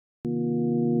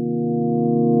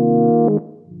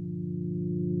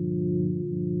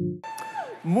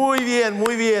Muy bien,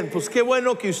 muy bien. Pues qué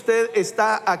bueno que usted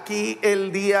está aquí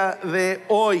el día de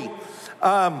hoy.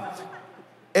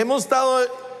 Hemos estado,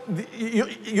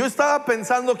 yo estaba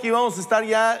pensando que íbamos a estar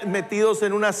ya metidos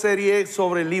en una serie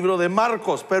sobre el libro de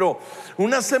Marcos, pero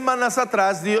unas semanas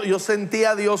atrás yo sentí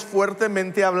a Dios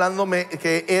fuertemente hablándome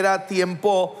que era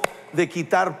tiempo de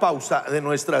quitar pausa de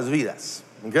nuestras vidas.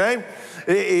 ¿Okay?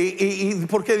 Y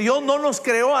porque Dios no nos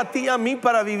creó a ti y a mí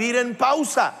para vivir en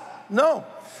pausa.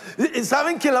 No.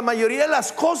 Saben que la mayoría de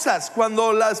las cosas,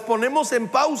 cuando las ponemos en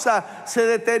pausa, se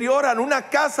deterioran. Una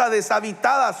casa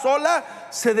deshabitada sola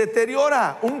se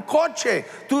deteriora. Un coche,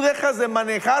 tú dejas de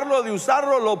manejarlo, de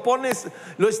usarlo, lo pones,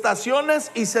 lo estacionas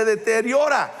y se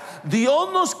deteriora.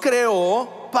 Dios nos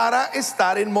creó para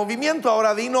estar en movimiento.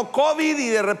 Ahora vino COVID y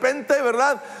de repente,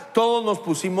 ¿verdad?, todos nos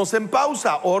pusimos en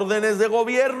pausa, órdenes de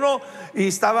gobierno, y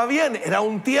estaba bien, era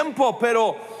un tiempo,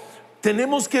 pero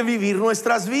tenemos que vivir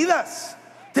nuestras vidas.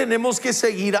 Tenemos que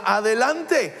seguir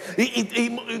adelante. Y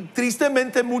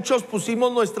tristemente muchos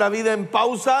pusimos nuestra vida en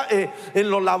pausa, en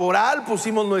lo laboral,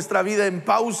 pusimos nuestra vida en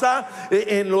pausa,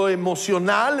 en lo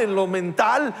emocional, en lo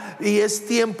mental, y es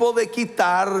tiempo de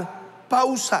quitar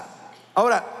pausa.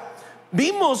 Ahora,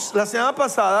 vimos la semana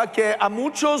pasada que a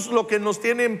muchos lo que nos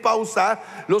tiene en pausa,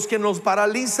 los que nos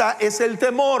paraliza, es el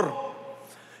temor.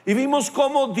 Y vimos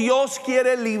cómo Dios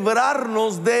quiere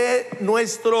librarnos de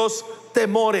nuestros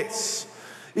temores.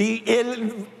 Y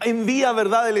Él envía,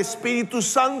 ¿verdad?, el Espíritu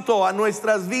Santo a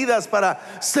nuestras vidas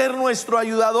para ser nuestro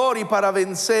ayudador y para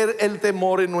vencer el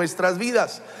temor en nuestras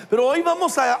vidas. Pero hoy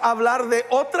vamos a hablar de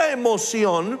otra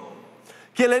emoción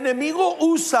que el enemigo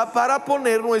usa para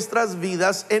poner nuestras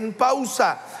vidas en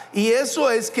pausa. Y eso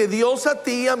es que Dios a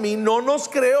ti y a mí no nos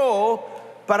creó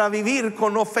para vivir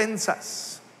con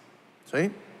ofensas. ¿Sí?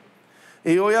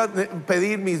 Y voy a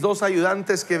pedir mis dos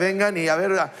ayudantes que vengan y a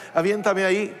ver, aviéntame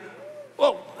ahí.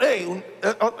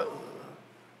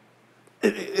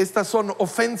 Estas son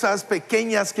ofensas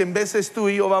pequeñas que en veces tú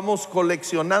y yo vamos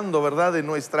coleccionando, ¿verdad?, de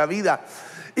nuestra vida.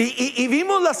 Y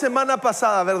vimos la semana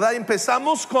pasada, ¿verdad?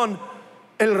 Empezamos con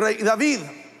el rey David.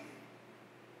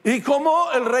 Y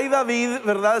cómo el rey David,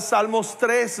 ¿verdad? Salmos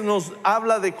 3 nos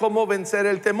habla de cómo vencer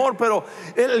el temor. Pero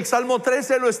el Salmo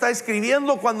 13 lo está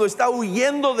escribiendo cuando está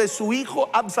huyendo de su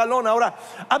hijo Absalón. Ahora,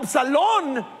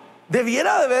 Absalón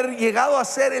debiera de haber llegado a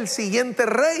ser el siguiente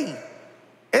rey.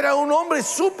 Era un hombre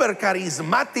súper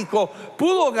carismático,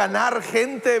 pudo ganar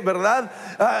gente, ¿verdad?,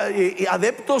 y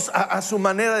adeptos a su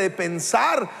manera de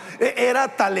pensar. Era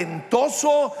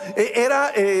talentoso,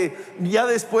 era ya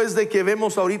después de que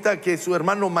vemos ahorita que su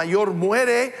hermano mayor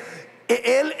muere,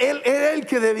 él era el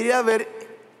que debería haber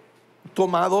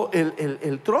tomado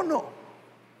el trono.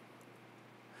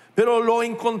 Pero lo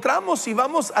encontramos, y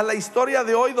vamos a la historia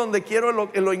de hoy donde quiero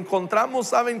lo encontramos,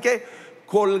 ¿saben qué?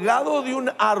 Colgado de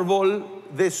un árbol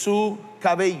de su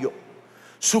cabello.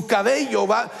 Su cabello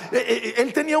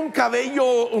él tenía un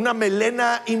cabello, una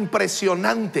melena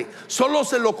impresionante. Solo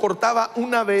se lo cortaba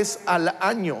una vez al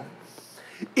año.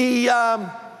 Y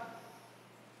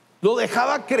lo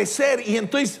dejaba crecer. Y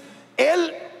entonces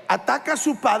él ataca a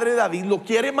su padre David, lo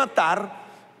quiere matar.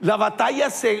 La batalla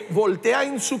se voltea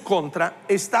en su contra.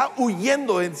 Está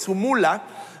huyendo en su mula,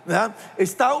 ¿verdad?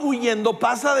 Está huyendo,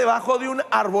 pasa debajo de un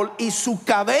árbol y su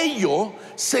cabello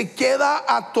se queda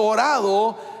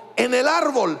atorado en el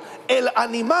árbol. El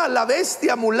animal, la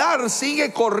bestia mular,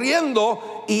 sigue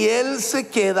corriendo y él se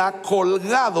queda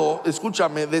colgado,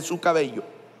 escúchame, de su cabello.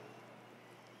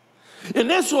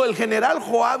 En eso el general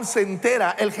Joab se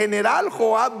entera. El general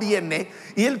Joab viene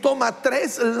y él toma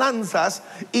 3 lanzas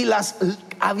y las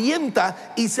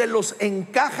avienta y se los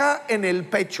encaja en el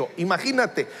pecho.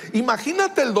 Imagínate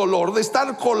el dolor de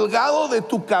estar colgado de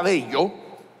tu cabello,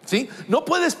 ¿sí? No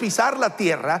puedes pisar la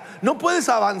tierra, no puedes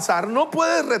avanzar, no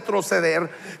puedes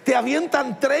retroceder. Te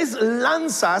avientan 3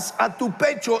 lanzas a tu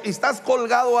pecho y estás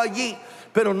colgado allí,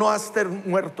 pero no has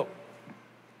muerto.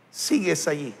 Sigues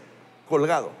allí,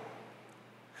 colgado.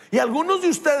 Y algunos de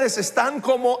ustedes están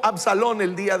como Absalón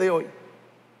el día de hoy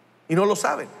y no lo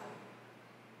saben.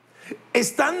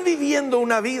 Están viviendo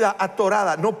una vida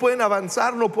atorada, no pueden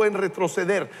avanzar, no pueden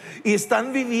retroceder, y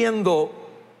están viviendo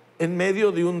en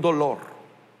medio de un dolor.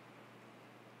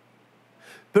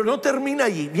 Pero no termina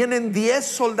allí, vienen 10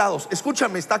 soldados.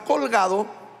 Escúchame, está colgado,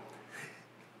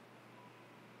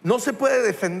 no se puede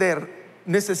defender.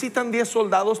 ¿Necesitan 10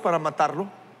 soldados para matarlo?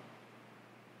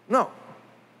 No.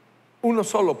 Uno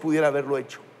solo pudiera haberlo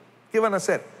hecho. ¿Qué van a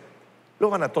hacer? Lo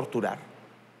van a torturar.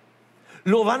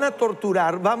 Lo van a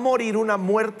torturar. Va a morir una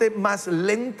muerte más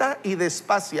lenta y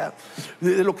despacia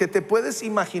de lo que te puedes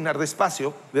imaginar.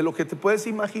 Despacio, de lo que te puedes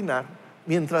imaginar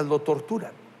mientras lo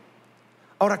torturan.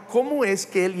 Ahora, ¿cómo es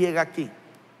que él llega aquí?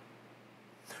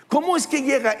 ¿Cómo es que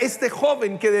llega este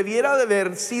joven que debiera de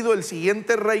haber sido el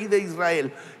siguiente rey de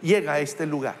Israel? Llega a este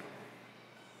lugar.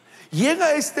 Llega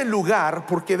a este lugar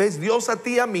porque ves, Dios a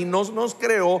ti y a mí nos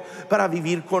creó para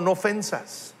vivir con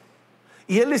ofensas.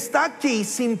 Y él está aquí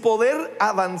sin poder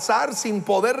avanzar, sin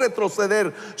poder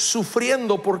retroceder,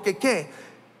 sufriendo porque ¿qué?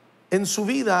 En su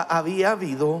vida había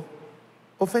habido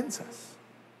ofensas.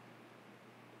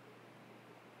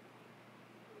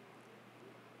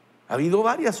 Ha habido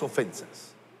varias ofensas.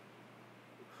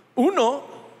 Uno,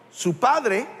 su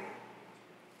padre,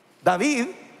 David,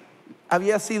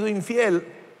 había sido infiel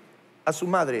a su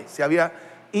madre. Se había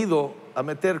ido a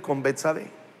meter con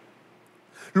Betsabé.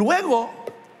 Luego,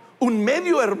 un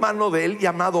medio hermano de él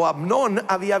llamado Amnón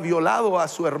había violado a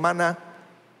su hermana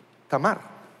Tamar.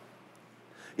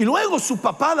 Y luego su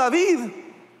papá David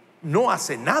no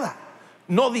hace nada,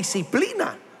 no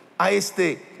disciplina a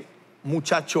este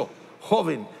muchacho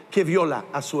joven que viola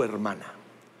a su hermana.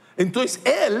 Entonces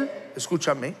él,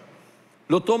 escúchame,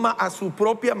 lo toma a su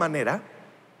propia manera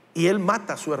y él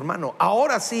mata a su hermano.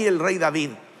 Ahora sí el rey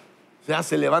David ya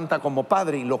se levanta como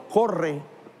padre y lo corre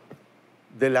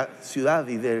de la ciudad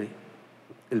y del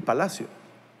palacio.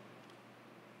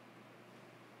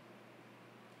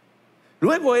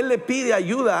 Luego él le pide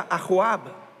ayuda a Joab.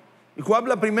 Y Joab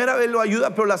la primera vez lo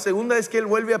ayuda, pero la segunda vez que él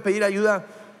vuelve a pedir ayuda,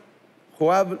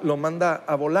 Joab lo manda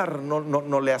a volar,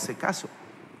 no le hace caso.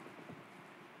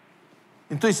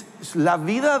 Entonces la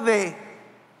vida de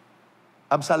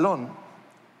Absalón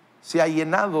se ha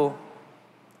llenado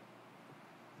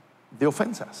de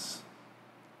ofensas,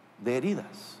 de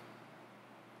heridas.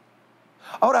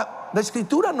 Ahora, la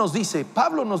escritura nos dice,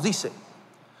 Pablo nos dice,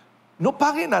 no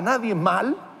paguen a nadie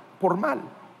mal por mal.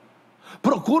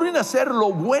 Procuren hacer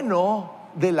lo bueno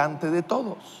delante de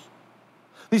todos.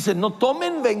 Dice, no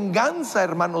tomen venganza,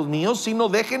 hermanos míos, sino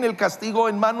dejen el castigo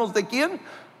en manos de ¿quién?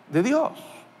 De Dios.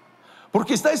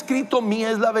 Porque está escrito,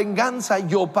 mía es la venganza,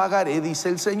 yo pagaré, dice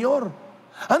el Señor.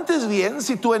 Antes bien,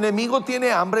 si tu enemigo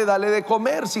tiene hambre, dale de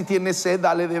comer, si tiene sed,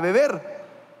 dale de beber.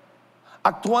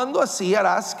 Actuando así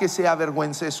harás que se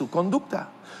avergüence de su conducta.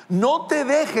 No te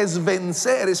dejes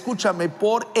vencer, escúchame,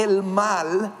 por el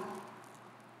mal.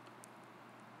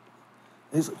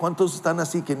 ¿Cuántos están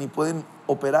así que ni pueden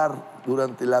operar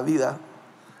durante la vida?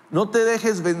 No te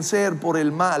dejes vencer por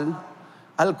el mal,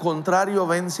 al contrario,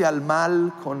 vence al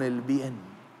mal con el bien.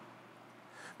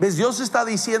 ¿Ves? Dios está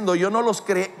diciendo, yo no los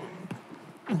creé.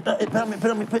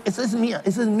 Espérame, esa es mía,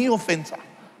 esa es mi ofensa.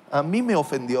 A mí me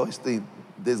ofendió este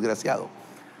desgraciado.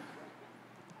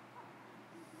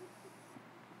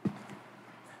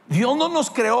 Dios no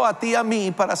nos creó a ti y a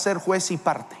mí para ser juez y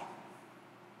parte,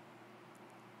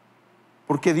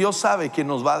 porque Dios sabe que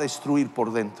nos va a destruir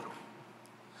por dentro.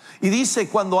 Y dice,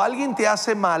 cuando alguien te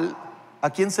hace mal, ¿a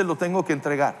quién se lo tengo que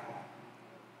entregar?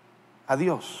 A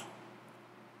Dios.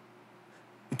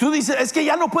 Y tú dices, es que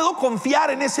ya no puedo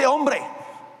confiar en ese hombre,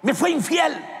 me fue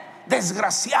infiel,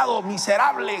 desgraciado,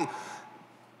 miserable.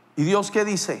 ¿Y Dios qué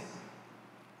dice?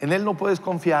 En él no puedes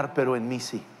confiar, pero en mí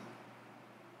sí.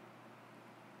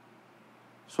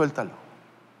 Suéltalo,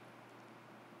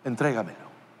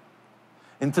 entrégamelo.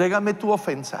 Entrégame tu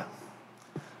ofensa.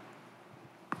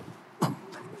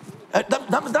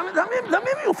 Dame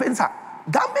mi ofensa.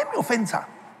 Dame mi ofensa.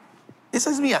 Esa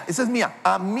es mía, esa es mía.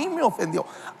 A mí me ofendió,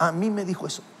 a mí me dijo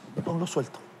eso. No lo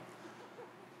suelto.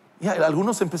 Y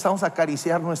algunos empezamos a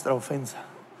acariciar nuestra ofensa,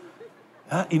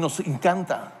 y nos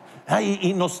encanta,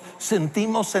 y nos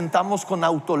sentamos con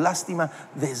autolástima.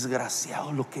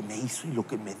 Desgraciado lo que me hizo y lo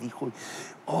que me dijo.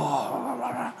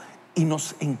 Y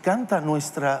nos encanta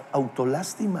nuestra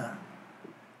autolástima.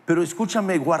 Pero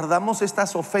escúchame, guardamos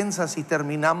estas ofensas y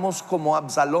terminamos como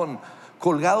Absalón,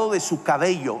 colgado de su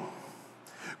cabello,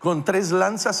 con 3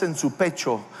 lanzas en su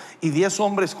pecho y 10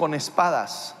 hombres con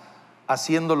espadas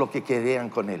haciendo lo que querían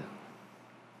con él.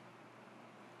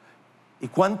 ¿Y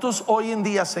cuántos hoy en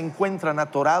día se encuentran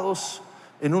atorados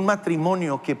en un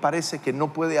matrimonio que parece que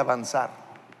no puede avanzar?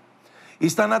 Y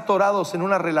están atorados en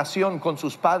una relación con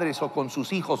sus padres o con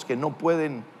sus hijos que no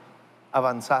pueden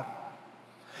avanzar.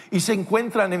 Y se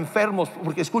encuentran enfermos,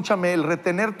 porque escúchame, el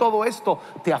retener todo esto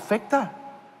te afecta.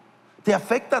 Te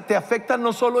afecta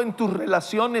no solo en tus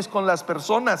relaciones con las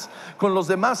personas, con los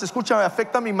demás. Escúchame,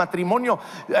 afecta mi matrimonio.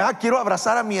 Quiero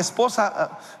abrazar a mi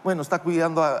esposa. Bueno, está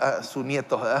cuidando a su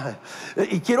nieto.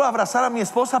 Y quiero abrazar a mi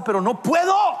esposa, pero no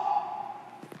puedo.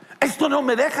 Esto no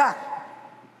me deja.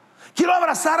 Quiero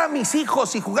abrazar a mis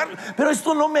hijos y jugar, pero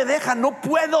esto no me deja, no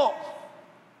puedo.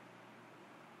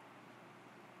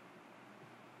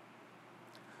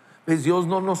 Pues Dios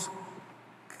no nos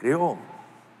creó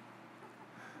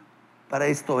para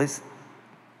esto.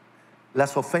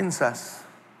 Las ofensas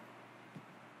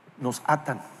nos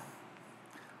atan.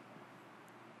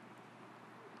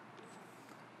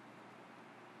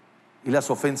 Y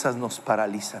las ofensas nos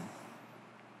paralizan.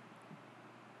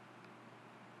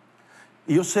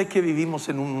 Y yo sé que vivimos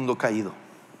en un mundo caído.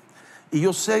 Y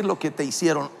yo sé lo que te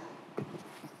hicieron.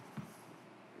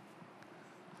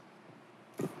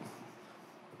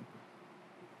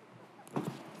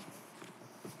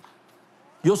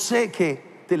 Yo sé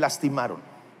que te lastimaron.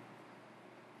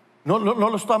 No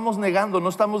lo estamos negando, no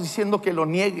estamos diciendo que lo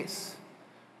niegues.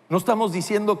 No estamos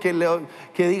diciendo que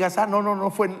digas,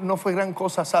 no fue gran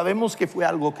cosa. Sabemos que fue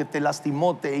algo que te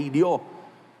lastimó, te hirió.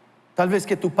 Tal vez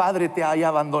que tu padre te haya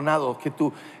abandonado, que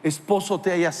tu esposo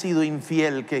te haya sido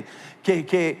infiel,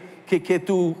 que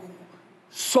tu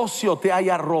socio te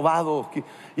haya robado,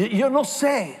 yo no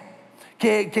sé,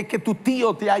 que tu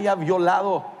tío te haya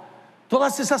violado.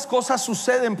 Todas esas cosas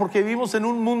suceden porque vivimos en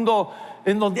un mundo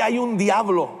en donde hay un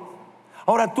diablo.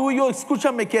 Ahora tú y yo,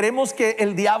 escúchame, ¿queremos que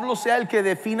el diablo sea el que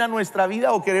defina nuestra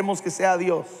vida o queremos que sea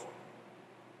Dios?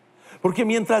 Porque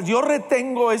mientras yo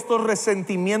retengo estos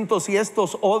resentimientos y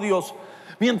estos odios,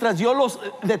 mientras yo los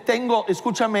detengo,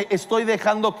 escúchame, estoy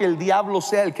dejando que el diablo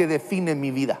sea el que define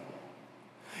mi vida.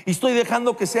 Y estoy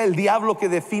dejando que sea el diablo que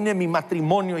define mi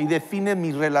matrimonio y define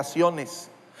mis relaciones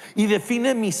y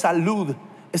define mi salud.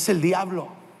 Es el diablo.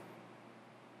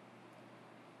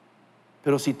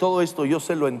 Pero si todo esto yo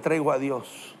se lo entrego a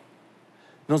Dios,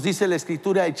 nos dice la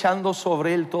Escritura, echando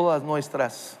sobre Él todas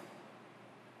nuestras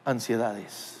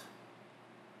ansiedades.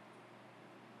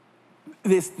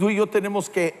 Tú y yo tenemos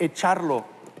que echarlo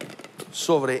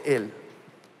sobre Él,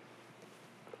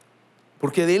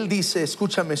 porque de Él dice,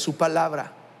 escúchame, su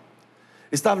palabra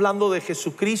está hablando de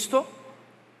Jesucristo.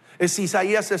 Es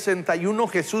Isaías 61.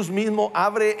 Jesús mismo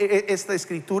abre esta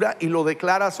escritura y lo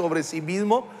declara sobre sí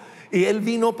mismo. Y Él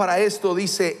vino para esto,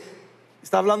 dice,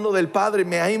 está hablando del Padre,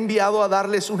 me ha enviado a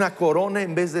darles una corona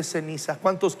en vez de ceniza.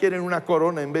 ¿Cuántos quieren una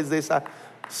corona en vez de esa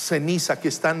ceniza que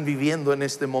están viviendo en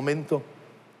este momento?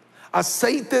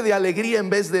 Aceite de alegría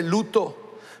en vez de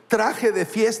luto, traje de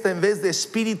fiesta en vez de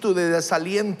espíritu de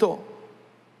desaliento.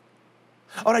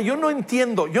 Ahora yo no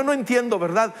entiendo,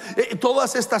 ¿verdad?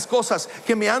 Todas estas cosas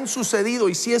que me han sucedido,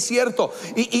 y sí es cierto,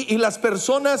 y las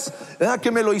personas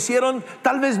que me lo hicieron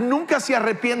tal vez nunca se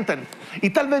arrepienten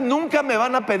y tal vez nunca me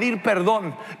van a pedir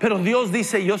perdón, pero Dios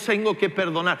dice, yo tengo que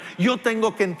perdonar, yo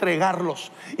tengo que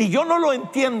entregarlos. Y yo no lo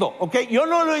entiendo, ¿ok? Yo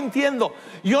no lo entiendo,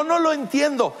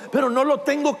 pero no lo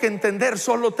tengo que entender,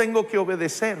 solo tengo que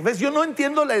obedecer. ¿Ves? Yo no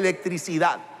entiendo la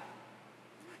electricidad,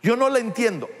 yo no la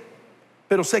entiendo,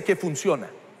 pero sé que funciona.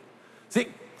 Sí,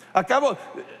 acabo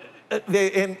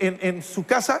en su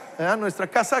casa, nuestra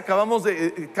casa, acabo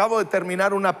de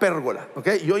terminar una pérgola,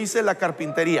 ¿okay? Yo hice la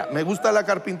carpintería, me gusta la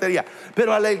carpintería,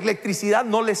 pero a la electricidad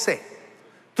no le sé.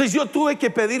 Entonces yo tuve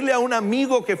que pedirle a un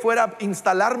amigo que fuera a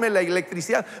instalarme la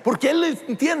electricidad, porque él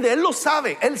entiende, él lo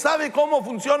sabe, él sabe cómo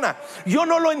funciona. Yo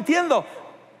no lo entiendo,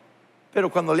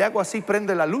 pero cuando le hago así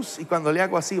prende la luz, y cuando le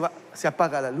hago así se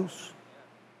apaga la luz.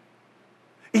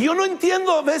 Y yo no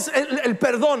entiendo, ¿ves? El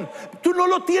perdón, tú no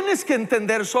lo tienes que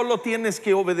entender, solo tienes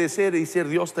que obedecer y decir,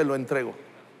 Dios, te lo entrego.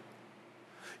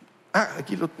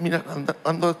 Aquí mira,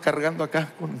 ando cargando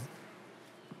acá con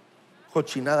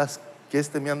cochinadas que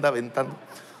me anda aventando.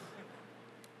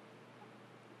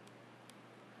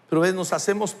 Pero ves, nos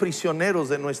hacemos prisioneros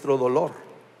de nuestro dolor.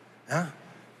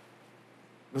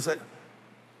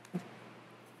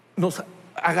 Nos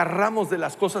agarramos de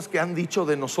las cosas que han dicho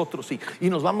de nosotros y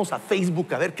nos vamos a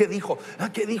Facebook a ver qué dijo.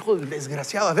 ¿Qué dijo el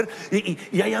desgraciado? A ver,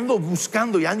 y ahí ando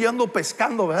buscando y ahí ando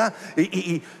pescando, ¿verdad?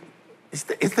 Y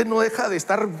no deja de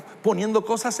estar poniendo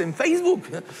cosas en Facebook,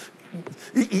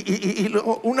 y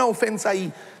luego una ofensa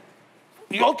ahí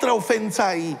y otra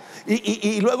ofensa y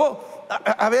luego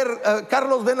a ver,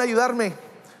 Carlos, ven a ayudarme.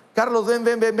 Carlos,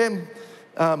 ven.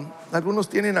 Algunos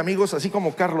tienen amigos así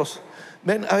como Carlos.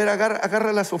 Ven, a ver,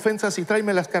 agarra las ofensas y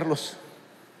tráemelas, Carlos.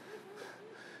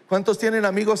 ¿Cuántos tienen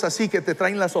amigos así que te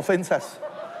traen las ofensas?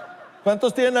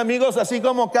 ¿Cuántos tienen amigos así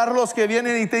como Carlos que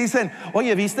vienen y te dicen,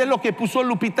 oye, ¿viste lo que puso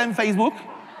Lupita en Facebook?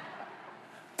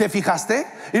 ¿Te fijaste?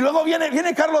 Y luego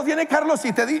viene Carlos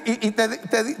y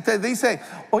te dice,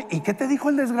 oye, ¿y qué te dijo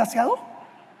el desgraciado?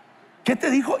 ¿Qué te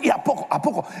dijo? ¿Y a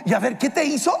poco? Y a ver, ¿qué te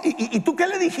hizo? ¿Y tú qué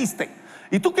le dijiste?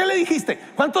 ¿Y tú qué le dijiste?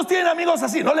 ¿Cuántos tienen amigos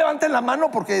así? No levanten la mano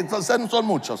porque son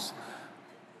muchos.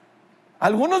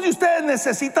 Algunos de ustedes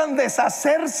necesitan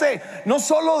deshacerse no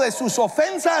solo de sus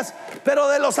ofensas, pero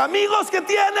de los amigos que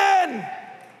tienen,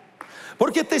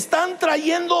 porque te están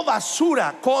trayendo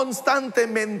basura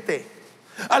constantemente.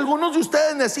 Algunos de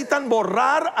ustedes necesitan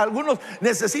borrar, algunos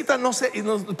necesitan, no sé,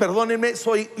 perdónenme,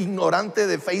 soy ignorante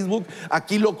de Facebook,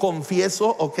 aquí lo confieso,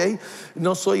 ok.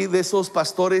 No soy de esos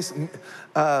pastores,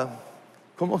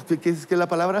 ¿cómo? ¿Qué es la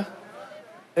palabra?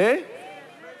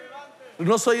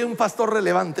 No soy un pastor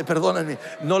relevante, perdónenme.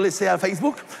 No le sé a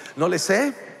Facebook, no le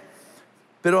sé.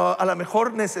 Pero a lo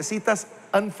mejor necesitas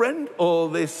unfriend o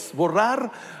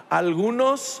desborrar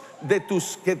algunos de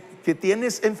tus que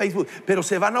tienes en Facebook, pero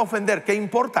se van a ofender. ¿Qué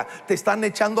importa? Te están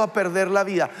echando a perder la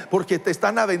vida porque te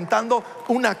están aventando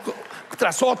una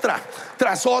tras otra,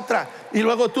 y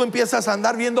luego tú empiezas a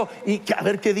andar viendo y a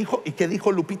ver qué dijo, y qué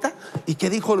dijo Lupita, y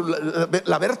qué dijo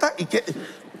la Berta,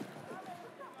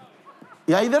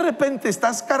 y ahí de repente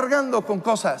estás cargando con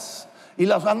cosas y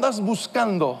las andas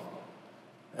buscando,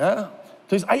 ¿eh?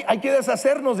 Entonces hay que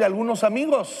deshacernos de algunos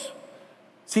amigos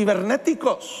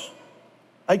cibernéticos.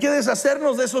 Hay que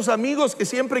deshacernos de esos amigos que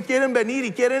siempre quieren venir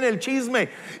y quieren el chisme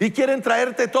y quieren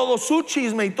traerte todo su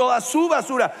chisme y toda su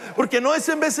basura, porque no es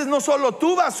en veces no solo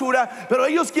tu basura, pero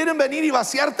ellos quieren venir y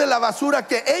vaciarte la basura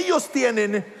que ellos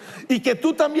tienen, y que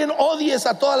tú también odies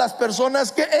a todas las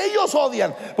personas que ellos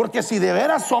odian. Porque si de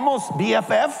veras somos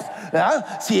BFF,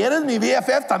 ¿verdad? Si eres mi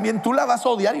BFF, también tú la vas a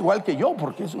odiar igual que yo,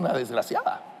 porque es una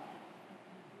desgraciada.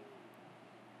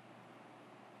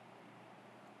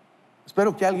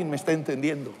 Espero que alguien me esté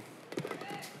entendiendo.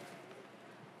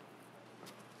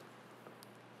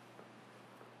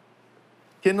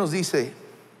 ¿Qué nos dice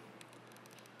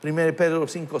 1 Pedro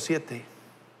 5:7?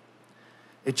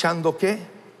 Echando ¿qué?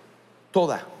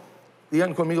 Toda,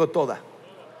 digan conmigo, toda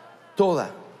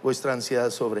vuestra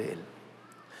ansiedad sobre Él,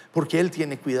 porque Él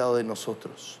tiene cuidado de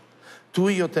nosotros. Tú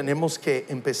y yo tenemos que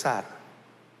empezar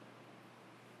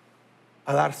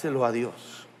a dárselo a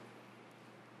Dios.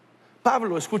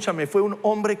 Pablo, escúchame, fue un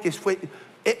hombre que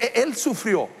él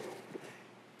sufrió.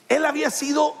 Él había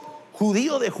sido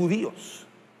judío de judíos,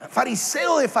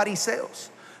 fariseo de fariseos.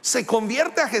 Se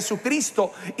convierte a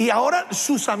Jesucristo y ahora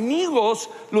sus amigos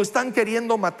lo están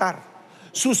queriendo matar.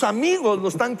 Sus amigos lo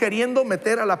están queriendo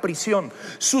meter a la prisión.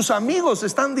 Sus amigos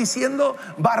están diciendo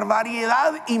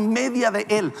barbaridad y media de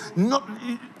él. No,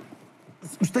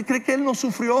 ¿usted cree que él no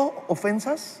sufrió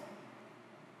ofensas?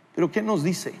 Pero ¿qué nos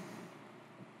dice?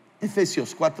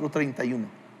 Efesios 4:31.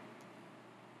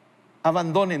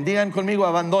 Abandonen, digan conmigo,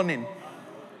 abandonen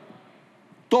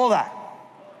toda,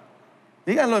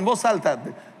 díganlo en voz alta,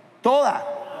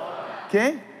 toda,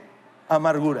 ¿qué?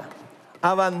 Amargura.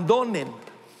 Abandonen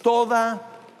toda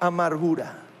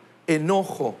amargura,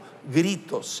 enojo,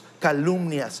 gritos,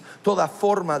 calumnias, toda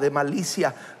forma de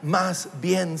malicia. Más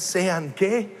bien sean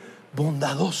 ¿qué?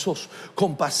 Bondadosos,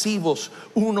 compasivos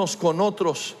unos con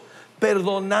otros,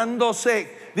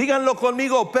 perdonándose. Díganlo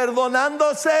conmigo,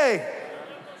 perdonándose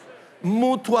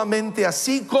mutuamente,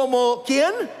 así como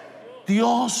 ¿quién?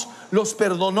 Dios los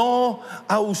perdonó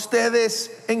a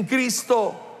ustedes en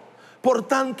Cristo. Por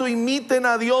tanto, imiten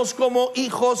a Dios como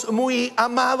hijos muy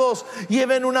amados.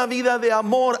 Lleven una vida de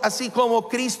amor, así como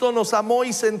Cristo nos amó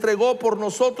y se entregó por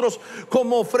nosotros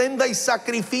como ofrenda y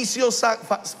sacrificio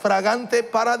fragante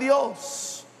para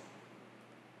Dios.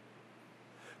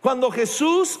 Cuando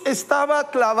Jesús estaba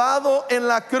clavado en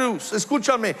la cruz,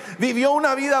 escúchame, vivió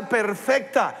una vida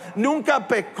perfecta, nunca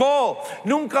pecó,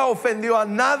 nunca ofendió a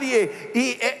nadie,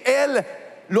 y Él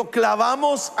lo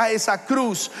clavamos a esa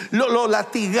cruz, lo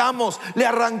latigamos, le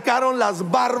arrancaron las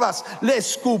barbas, le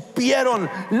escupieron,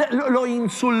 lo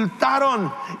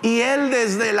insultaron, y Él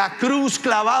desde la cruz,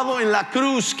 clavado en la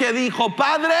cruz, que dijo: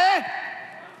 Padre,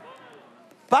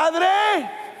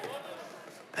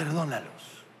 perdónalos.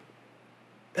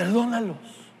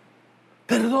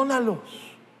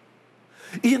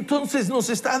 Y entonces nos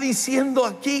está diciendo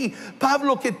aquí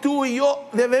Pablo que tú y yo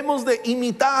debemos de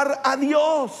imitar a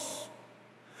Dios.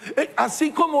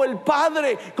 Así como el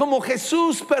Padre, como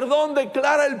Jesús,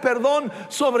 declara el perdón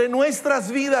sobre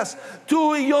nuestras vidas,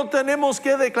 tú y yo tenemos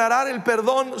que declarar el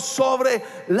perdón sobre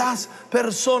las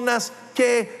personas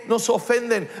que nos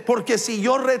ofenden. Porque si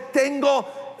yo retengo,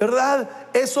 ¿verdad?,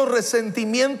 esos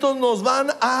resentimientos nos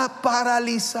van a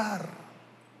paralizar.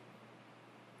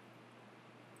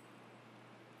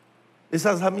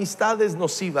 Esas amistades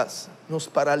nocivas nos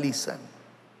paralizan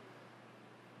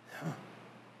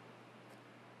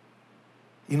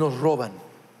y nos roban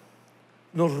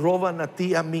a ti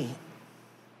y a mí.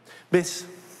 ¿Ves?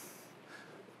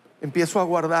 Empiezo a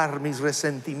guardar mis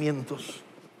resentimientos.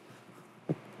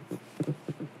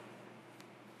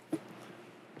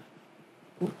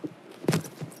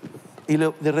 Y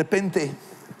de repente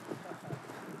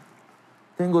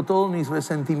tengo todos mis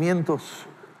resentimientos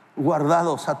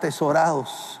guardados,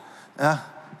 atesorados.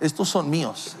 Estos son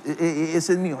míos.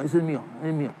 Ese es mío.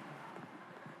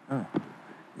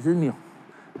 Ese es mío.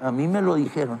 A mí me lo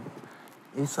dijeron.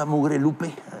 Esa mugre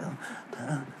Lupe.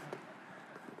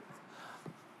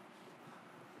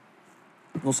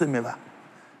 No se me va.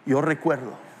 Yo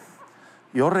recuerdo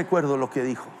lo que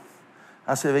dijo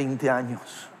hace 20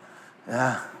 años.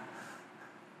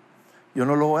 Yo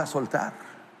no lo voy a soltar.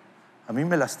 A mí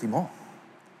me lastimó.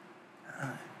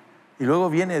 Y luego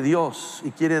viene Dios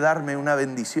y quiere darme una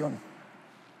bendición.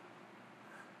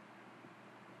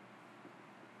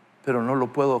 Pero no lo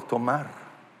puedo tomar.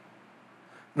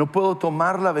 No puedo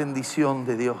tomar la bendición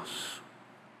de Dios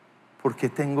porque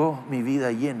tengo mi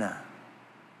vida llena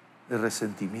de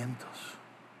resentimientos.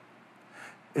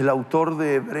 El autor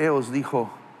de Hebreos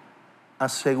dijo: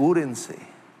 asegúrense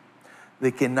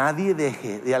de que nadie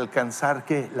deje de alcanzar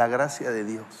 ¿qué? La gracia de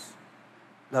Dios,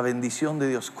 la bendición de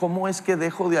Dios. ¿Cómo es que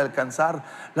dejo de alcanzar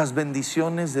las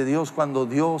bendiciones de Dios cuando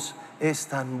Dios es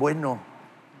tan bueno?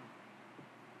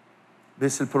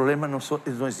 ¿Ves? El problema no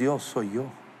es Dios, soy yo.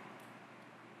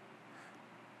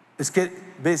 Es que,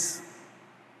 ¿ves?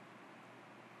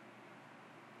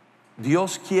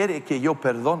 Dios quiere que yo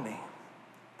perdone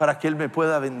para que Él me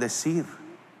pueda bendecir,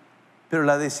 pero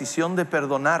la decisión de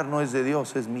perdonar no es de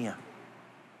Dios, es mía.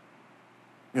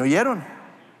 ¿Me oyeron?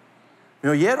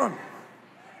 ¿Me oyeron?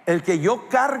 El que yo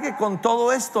cargue con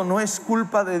todo esto no es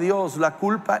culpa de Dios, la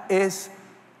culpa es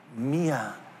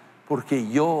mía, porque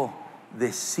yo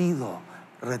decido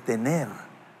retener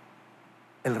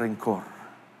el rencor,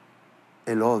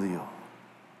 el odio,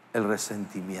 el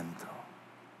resentimiento.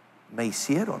 Me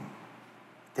hicieron,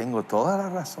 tengo toda la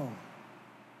razón,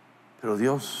 pero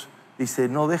Dios dice: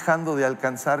 no dejando de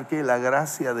alcanzar que la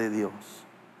gracia de Dios,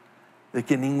 de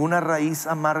que ninguna raíz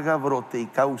amarga brote y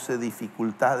cause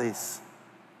dificultades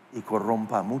y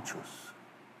corrompa a muchos.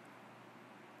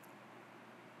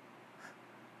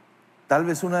 Tal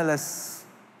vez una de las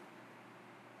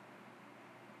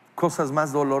cosas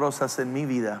más dolorosas en mi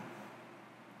vida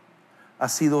ha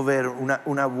sido ver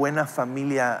una buena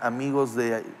familia, amigos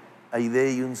de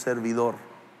Aide y un servidor.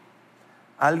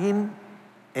 Alguien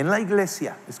en la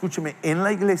iglesia, escúcheme, en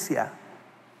la iglesia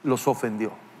los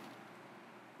ofendió.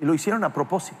 Y lo hicieron a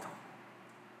propósito.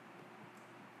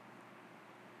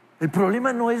 El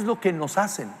problema no es lo que nos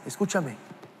hacen, escúchame.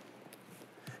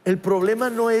 El problema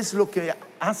no es lo que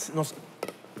hacen,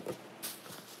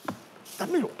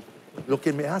 dámelo. Lo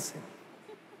que me hacen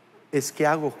es qué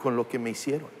hago con lo que me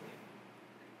hicieron.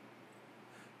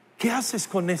 ¿Qué haces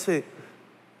con ese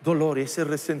dolor, ese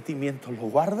resentimiento? ¿Lo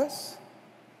guardas?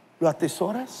 ¿Lo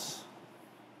atesoras?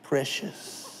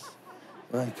 Precious,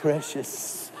 my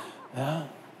precious.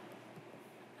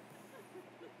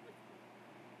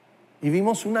 Y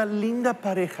vimos una linda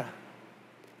pareja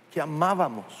que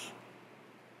amábamos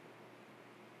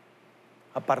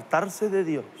apartarse de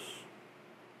Dios,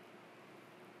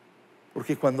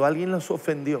 porque cuando alguien los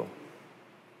ofendió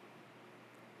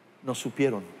no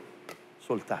supieron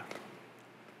soltar,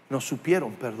 no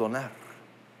supieron perdonar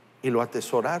y lo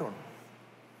atesoraron,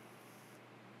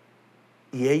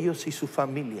 y ellos y su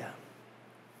familia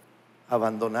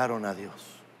abandonaron a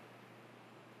Dios.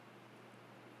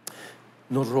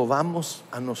 Nos robamos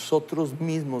a nosotros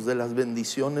mismos de las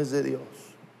bendiciones de Dios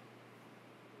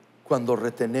cuando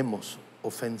retenemos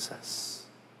ofensas.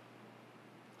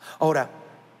 Ahora,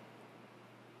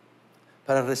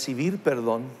 para recibir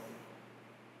perdón,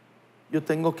 yo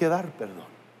tengo que dar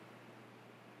perdón.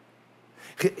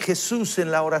 Jesús,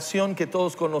 en la oración que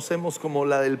todos conocemos como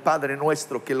la del Padre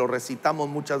Nuestro, que lo recitamos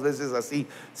muchas veces así,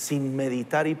 sin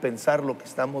meditar y pensar lo que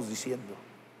estamos diciendo,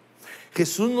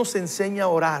 Jesús nos enseña a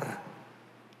orar: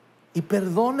 y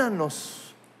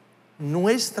perdónanos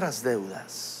nuestras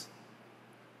deudas,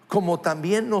 como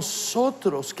también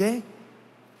nosotros, ¿qué?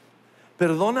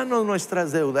 Perdónanos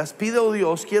nuestras deudas. Pide, oh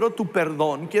Dios, quiero tu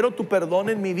perdón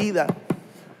en mi vida,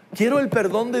 quiero el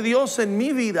perdón de Dios en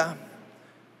mi vida.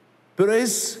 Pero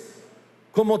es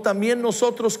como también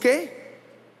nosotros, ¿qué?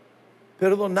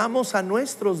 Perdonamos a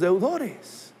nuestros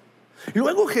deudores. Y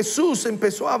luego Jesús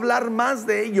empezó a hablar más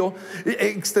de ello,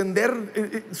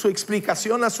 extender su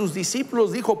explicación a sus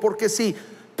discípulos. Dijo: porque si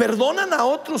perdonan a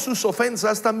otros sus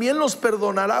ofensas, también los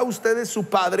perdonará a ustedes su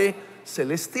Padre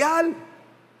Celestial.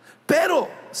 Pero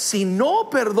si no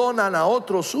perdonan a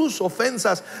otros sus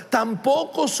ofensas,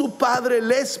 tampoco su Padre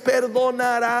les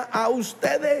perdonará a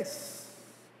ustedes.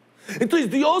 Entonces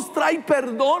Dios trae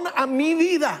perdón a mi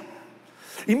vida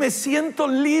y me siento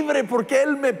libre porque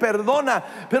Él me perdona.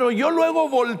 Pero yo luego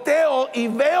volteo y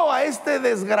veo a este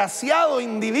desgraciado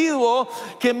individuo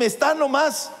que me está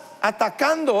nomás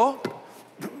atacando,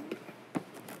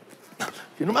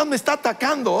 y nomás me está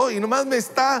atacando y nomás me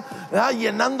está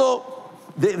llenando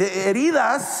de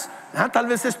heridas. Tal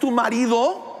vez es tu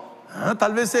marido,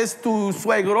 Tal vez es tu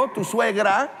suegro, tu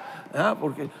suegra,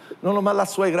 porque no nomás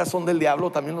las suegras son del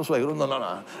diablo, también los suegros. No,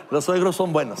 los suegros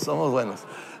son buenos, somos buenos.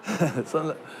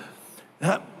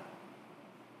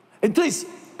 Entonces,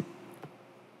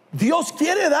 Dios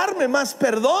quiere darme más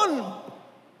perdón,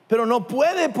 pero no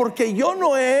puede porque yo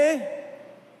no he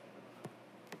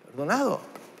perdonado.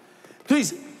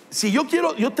 Entonces, si yo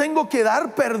tengo que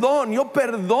dar perdón, yo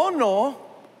perdono,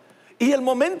 y el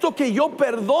momento que yo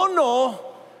perdono,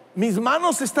 mis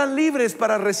manos están libres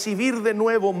para recibir de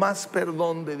nuevo más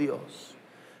perdón de Dios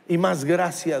y más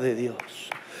gracia de Dios.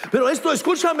 Pero esto,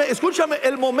 escúchame,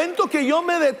 el momento que yo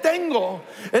me detengo,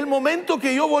 el momento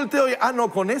que yo volteo y,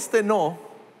 no, con este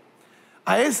no,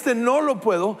 a este no lo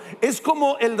puedo. Es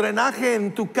como el drenaje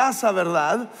en tu casa,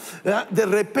 ¿verdad? De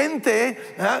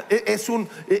repente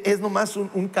es nomás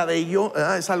un cabello,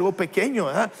 es algo pequeño.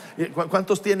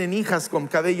 ¿Cuántos tienen hijas con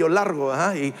cabello largo?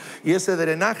 Y ese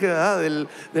drenaje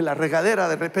de la regadera,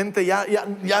 de repente ya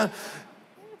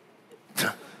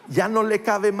no le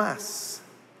cabe más,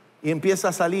 y empieza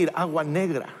a salir agua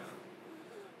negra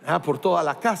por toda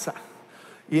la casa,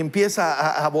 y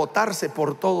empieza a botarse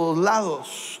por todos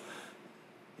lados.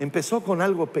 Empezó con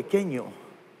algo pequeño,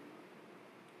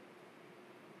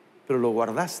 pero lo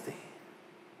guardaste.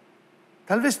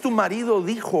 Tal vez tu marido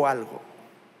dijo algo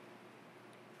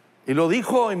y lo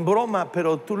dijo en broma,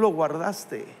 pero tú lo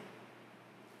guardaste.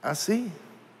 Así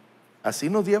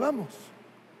nos llevamos,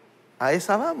 a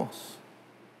esa vamos.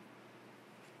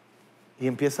 Y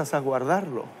empiezas a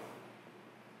guardarlo,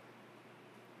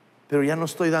 pero ya no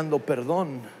estoy dando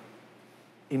perdón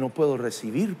y no puedo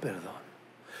recibir perdón.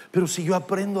 Pero si yo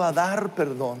aprendo a dar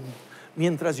perdón,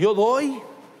 mientras yo doy,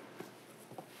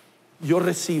 yo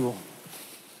recibo.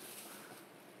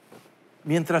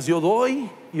 Mientras yo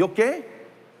doy, ¿yo qué?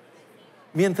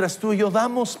 Mientras tú y yo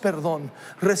damos perdón,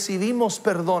 recibimos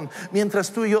perdón.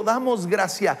 Mientras tú y yo damos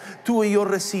gracia, tú y yo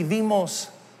recibimos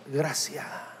gracia.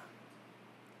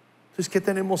 Entonces, ¿qué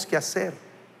tenemos que hacer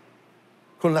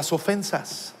con las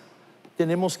ofensas?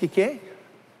 Tenemos que ¿qué?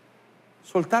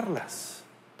 Soltarlas.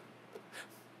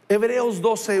 Hebreos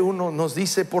 12:1 nos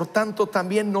dice: por tanto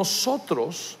también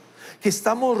nosotros, que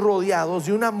estamos rodeados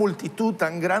de una multitud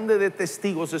tan grande de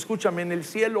testigos. Escúchame, en el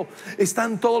cielo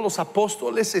están todos los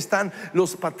apóstoles, están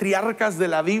los patriarcas de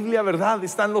la Biblia, ¿verdad?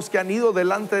 Están los que han ido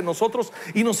delante de nosotros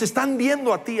y nos están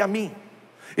viendo a ti y a mí.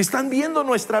 Están viendo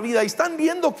nuestra vida y están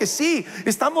viendo que sí,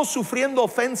 estamos sufriendo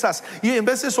ofensas, y en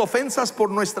veces ofensas por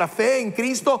nuestra fe en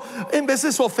Cristo, en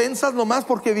veces ofensas nomás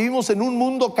porque vivimos en un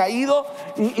mundo caído,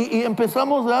 y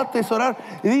empezamos a atesorar.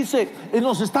 Y dice,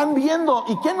 nos están viendo.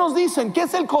 ¿Y qué nos dicen? ¿Qué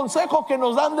es el consejo que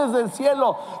nos dan desde el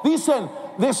cielo? Dicen: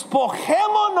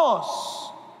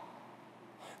 despojémonos.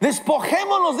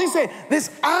 Despojémonos, dice,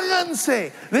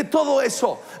 desháganse de todo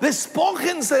eso,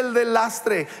 despójense del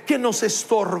lastre que nos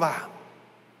estorba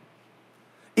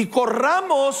y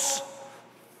corramos.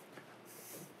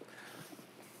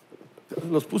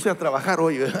 Los puse a trabajar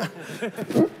hoy, ¿verdad?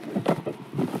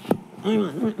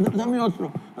 Dame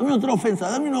otra ofensa,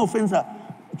 dame una ofensa.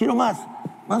 Quiero más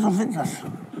ofensas.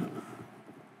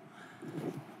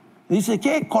 Dice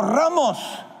que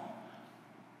corramos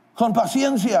con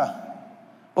paciencia,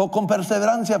 o con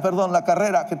perseverancia, perdón, la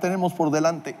carrera que tenemos por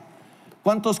delante.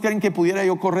 ¿Cuántos creen que pudiera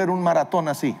yo correr un maratón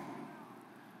así?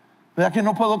 ¿Verdad que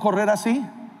no puedo correr así?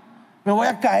 Me voy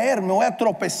a caer, me voy a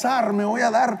tropezar, me voy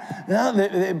a dar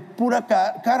de pura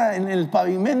cara en el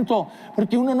pavimento,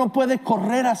 porque uno no puede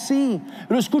correr así.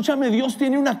 Pero escúchame, Dios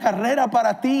tiene una carrera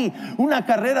para ti, una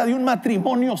carrera de un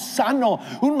matrimonio sano,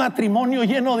 un matrimonio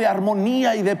lleno de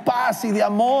armonía y de paz y de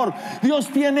amor. Dios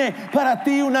tiene para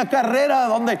ti una carrera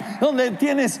donde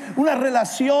tienes una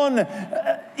relación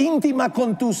íntima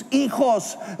con tus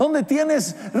hijos, donde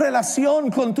tienes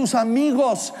relación con tus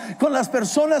amigos, con las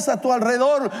personas a tu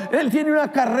alrededor. Él tiene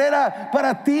una carrera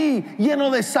para ti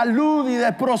lleno de salud y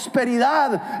de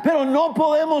prosperidad, pero no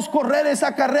podemos correr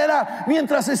esa carrera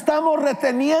mientras estamos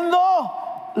reteniendo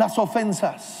las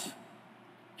ofensas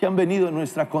que han venido en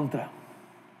nuestra contra.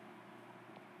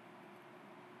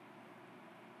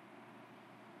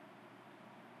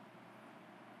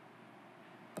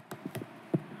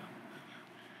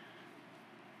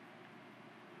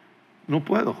 No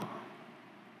puedo.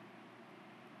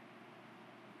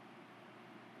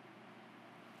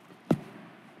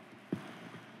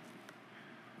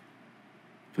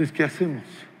 Entonces, ¿qué hacemos?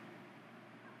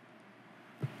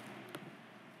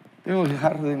 Tengo que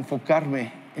dejar de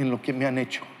enfocarme en lo que me han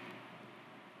hecho,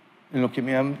 en lo que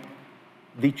me han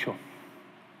dicho,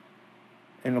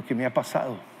 en lo que me ha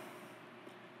pasado,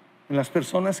 en las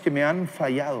personas que me han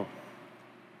fallado.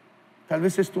 Tal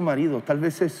vez es tu marido, tal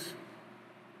vez es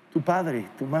tu padre,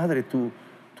 tu madre,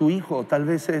 tu tu hijo tal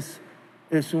vez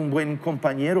es un buen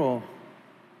compañero,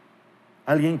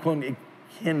 alguien con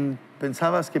quien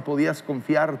pensabas que podías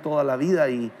confiar toda la vida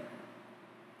y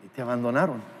te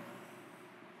abandonaron.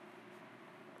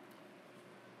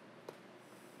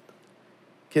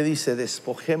 ¿Qué dice?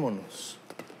 Despojémonos.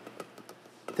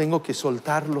 Tengo que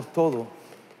soltarlo todo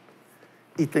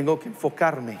y tengo que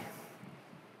enfocarme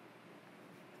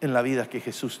en la vida que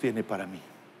Jesús tiene para mí.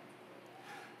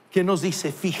 ¿Qué nos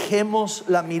dice? Fijemos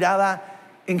la mirada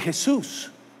en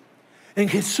Jesús. En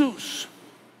Jesús,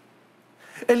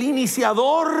 el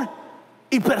iniciador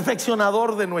y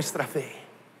perfeccionador de nuestra fe.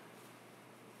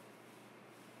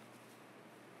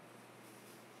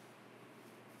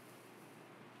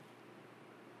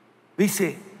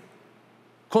 Dice,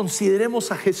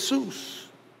 consideremos a Jesús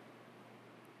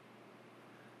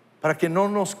para que no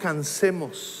nos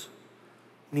cansemos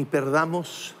ni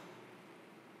perdamos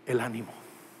el ánimo.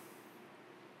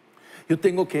 Yo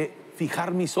tengo que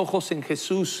fijar mis ojos en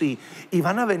Jesús y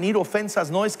van a venir ofensas.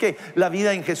 No es que la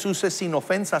vida en Jesús es sin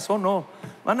ofensas, no.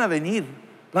 Van a venir,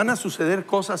 van a suceder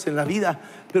cosas en la vida,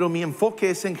 pero mi enfoque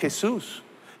es en Jesús.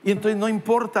 Y entonces no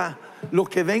importa lo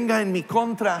que venga en mi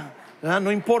contra, ¿verdad? No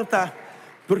importa,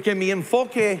 porque mi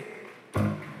enfoque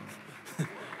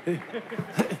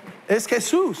es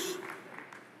Jesús.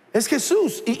 Es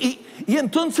Jesús. Y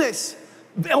entonces,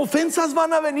 ofensas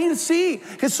van a venir, sí.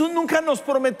 Jesús nunca nos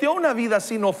prometió una vida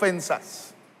sin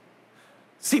ofensas.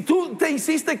 Si tú te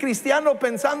hiciste cristiano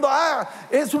pensando,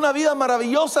 es una vida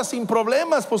maravillosa sin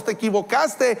problemas, pues te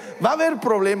equivocaste. Va a haber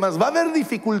problemas, va a haber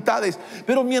dificultades,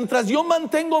 pero mientras yo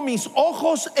mantengo mis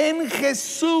ojos en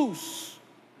Jesús,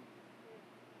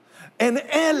 en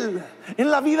Él, en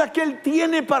la vida que Él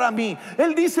tiene para mí.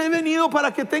 Él dice, he venido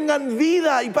para que tengan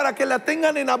vida y para que la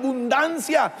tengan en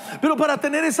abundancia. Pero para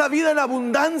tener esa vida en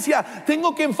abundancia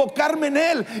tengo que enfocarme en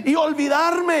Él y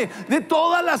olvidarme de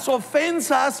todas las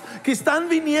ofensas que están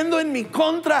viniendo en mi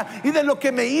contra, y de lo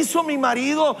que me hizo mi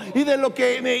marido, y de lo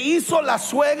que me hizo la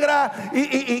suegra,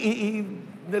 y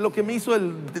de lo que me hizo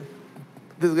el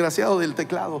desgraciado del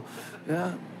teclado,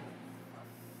 ¿ya?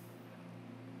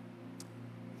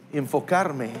 Y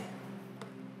enfocarme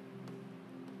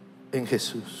en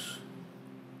Jesús.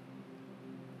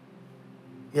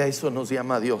 Y a eso nos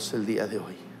llama Dios el día de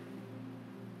hoy,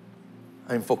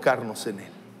 a enfocarnos en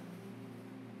Él.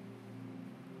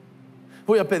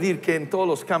 Voy a pedir que en todos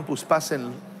los campus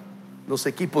pasen los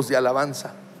equipos de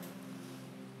alabanza.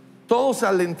 Todos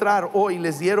al entrar hoy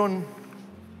les dieron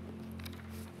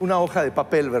una hoja de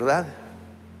papel, ¿verdad?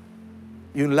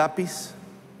 Y un lápiz.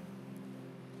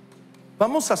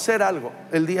 Vamos a hacer algo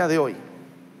el día de hoy.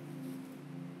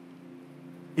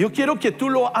 Yo quiero que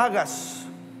tú lo hagas,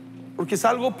 porque es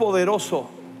algo poderoso.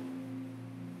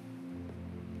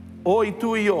 Hoy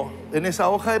tú y yo, en esa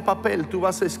hoja de papel, tú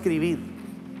vas a escribir.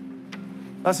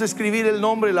 Vas a escribir el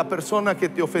nombre de la persona que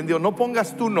te ofendió. No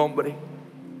pongas tu nombre,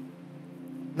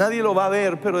 nadie lo va a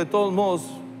ver, pero de todos modos.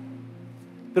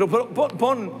 Pero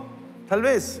pon tal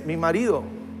vez mi marido,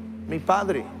 mi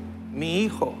padre, mi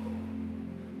hijo.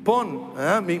 Pon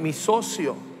mi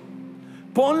socio.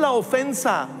 Pon la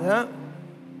ofensa.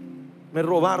 Me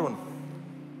robaron,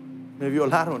 me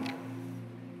violaron,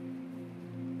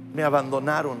 me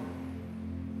abandonaron.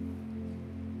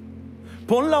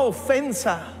 Pon la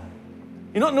ofensa.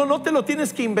 Y no te lo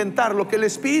tienes que inventar. Lo que el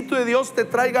Espíritu de Dios te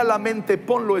traiga a la mente,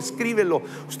 ponlo, escríbelo.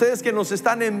 Ustedes que nos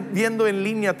están viendo en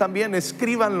línea también,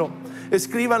 escríbanlo.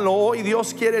 Hoy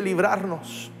Dios quiere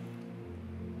librarnos.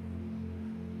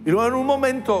 Y luego en un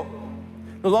momento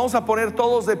nos vamos a poner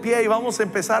todos de pie y vamos a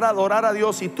empezar a adorar a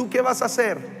Dios. ¿Y tú qué vas a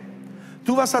hacer?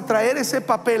 Tú vas a traer ese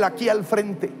papel aquí al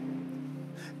frente,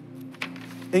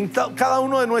 en cada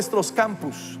uno de nuestros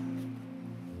campus,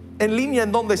 en línea,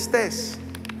 en donde estés.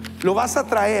 Lo vas a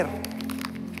traer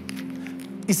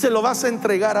y se lo vas a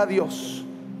entregar a Dios.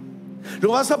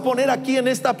 Lo vas a poner aquí en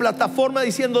esta plataforma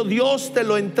diciendo: Dios, te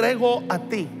lo entrego a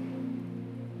ti.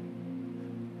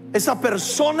 Esa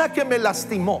persona que me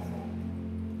lastimó,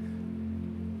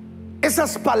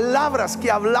 esas palabras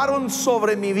que hablaron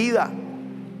sobre mi vida,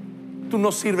 tú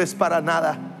no sirves para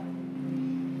nada.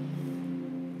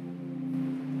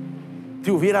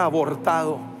 Te hubiera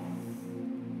abortado.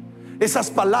 Esas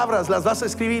palabras las vas a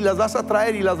escribir, las vas a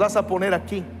traer y las vas a poner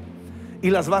aquí,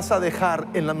 y las vas a dejar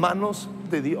en las manos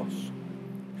de Dios.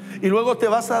 Y luego te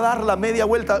vas a dar la media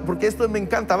vuelta, porque esto me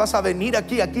encanta. Vas a venir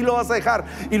aquí lo vas a dejar,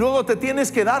 y luego te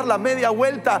tienes que dar la media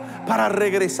vuelta para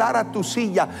regresar a tu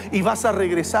silla, y vas a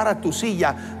regresar a tu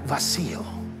silla vacío.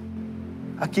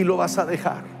 Aquí lo vas a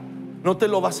dejar, no te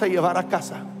lo vas a llevar a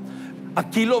casa.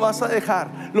 Aquí lo vas a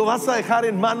dejar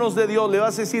en manos de Dios. Le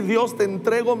vas a decir: Dios, te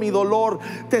entrego mi dolor,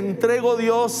 te entrego,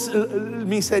 Dios,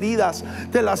 mis heridas,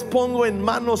 te las pongo en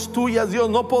manos tuyas, Dios.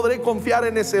 No podré confiar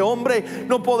en ese hombre,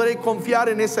 no podré confiar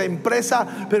en esa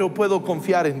empresa, pero puedo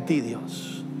confiar en ti,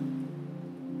 Dios.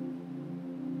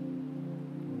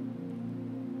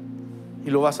 Y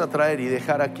lo vas a traer y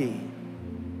dejar aquí,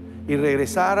 y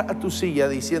regresar a tu silla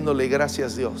diciéndole: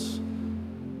 gracias, Dios,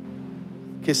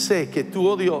 que sé que tú,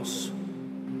 oh Dios,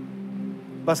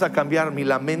 vas a cambiar mi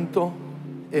lamento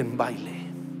en baile.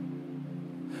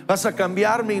 Vas a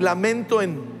cambiar mi lamento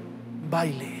en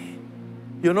baile.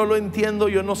 Yo no lo entiendo,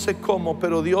 yo no sé cómo,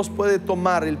 pero Dios puede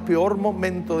tomar el peor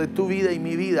momento de tu vida y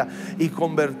mi vida y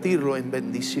convertirlo en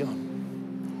bendición.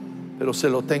 Pero se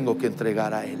lo tengo que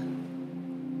entregar a Él.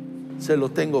 Se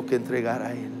lo tengo que entregar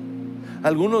a Él.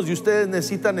 Algunos de ustedes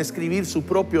necesitan escribir su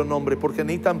propio nombre porque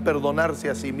necesitan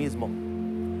perdonarse a sí mismo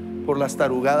por las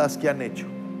tarugadas que han hecho.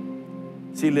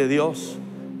 Dile: Dios,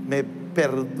 me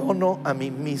perdono a mí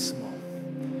mismo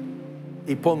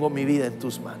y pongo mi vida en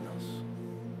tus manos.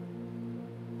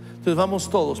 Entonces vamos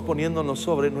todos poniéndonos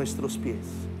sobre nuestros pies.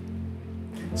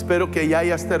 Espero que ya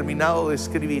hayas terminado de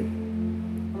escribir.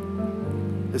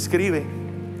 Escribe,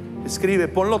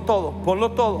 ponlo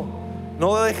todo.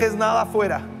 No dejes nada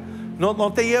afuera.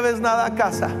 No te lleves nada a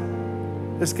casa.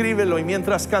 Escríbelo, y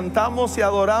mientras cantamos y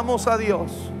adoramos a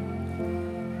Dios,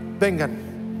 vengan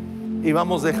y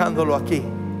vamos dejándolo aquí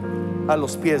a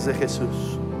los pies de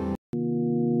Jesús.